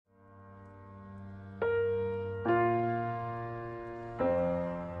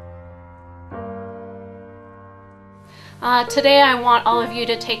Today I want all of you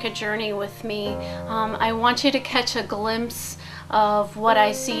to take a journey with me. I want you to catch a glimpse of what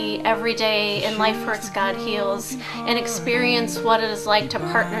I see every day in Life Hurts, God Heals, and experience what it is like to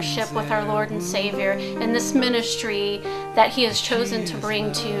partnership with our Lord and Savior in this ministry that He has chosen to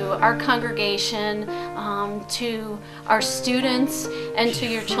bring to our congregation, to our students, and to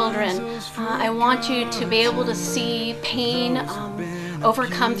your children. I want you to be able to see pain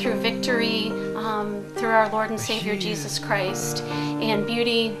overcome through victory through our Lord and Savior Jesus Christ, and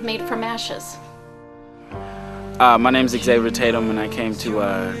beauty made from ashes. My name is Xavier Tatum, and I came to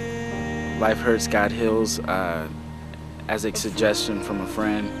Life Hurts, God Heals as a suggestion from a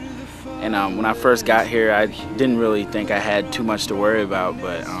friend. And when I first got here, I didn't really think I had too much to worry about,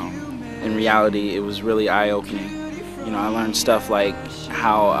 but in reality, it was really eye-opening. You know, I learned stuff like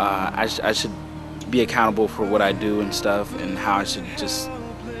how I should be accountable for what I do and stuff, and how I should just,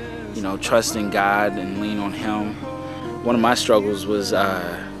 you know, trust in God and lean on Him. One of my struggles was,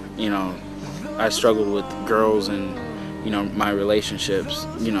 you know, I struggled with girls and, you know, my relationships.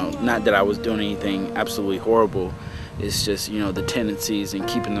 You know, not that I was doing anything absolutely horrible. It's just, you know, the tendencies and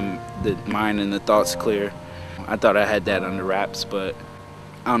keeping the mind and the thoughts clear. I thought I had that under wraps, but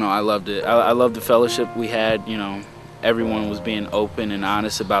I don't know, I loved it. I loved the fellowship we had. You know, everyone was being open and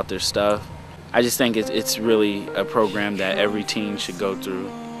honest about their stuff. I just think it's really a program that every teen should go through.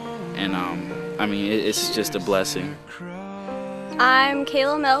 And I mean, it's just a blessing. I'm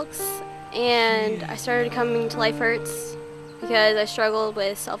Kayla Milks, and I started coming to Life Hurts because I struggled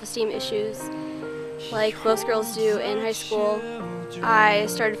with self-esteem issues like most girls do in high school. I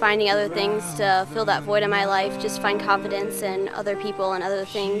started finding other things to fill that void in my life, just find confidence in other people and other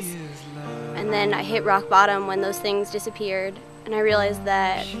things. And then I hit rock bottom when those things disappeared, and I realized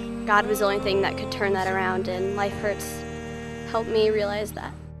that God was the only thing that could turn that around, and Life Hurts helped me realize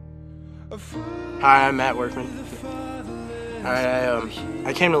that. Hi, I'm Matt Workman.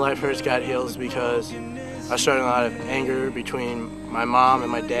 I came to Life Hurts, God Heals because I was starting a lot of anger between my mom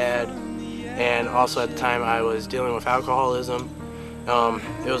and my dad, and also at the time I was dealing with alcoholism.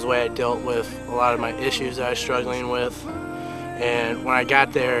 It was the way I dealt with a lot of my issues that I was struggling with. And when I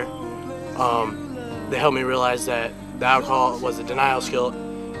got there, they helped me realize that the alcohol was a denial skill,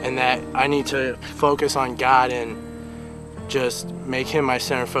 and that I need to focus on God and just make Him my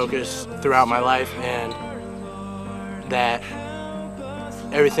center focus throughout my life, and that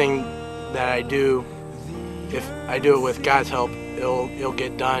everything that I do, if I do it with God's help, it'll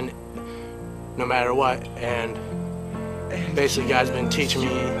get done no matter what. And basically God's been teaching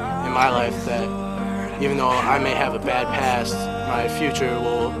me in my life that even though I may have a bad past, my future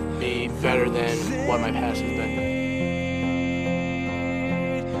will be better than what my past has been.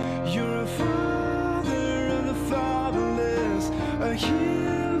 You're a father of the fatherless, a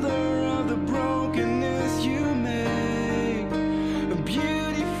healer of the brokenness. You make a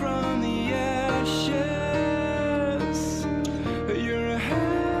beauty from the ashes. You're a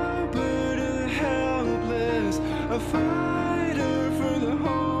helper to the helpless, a father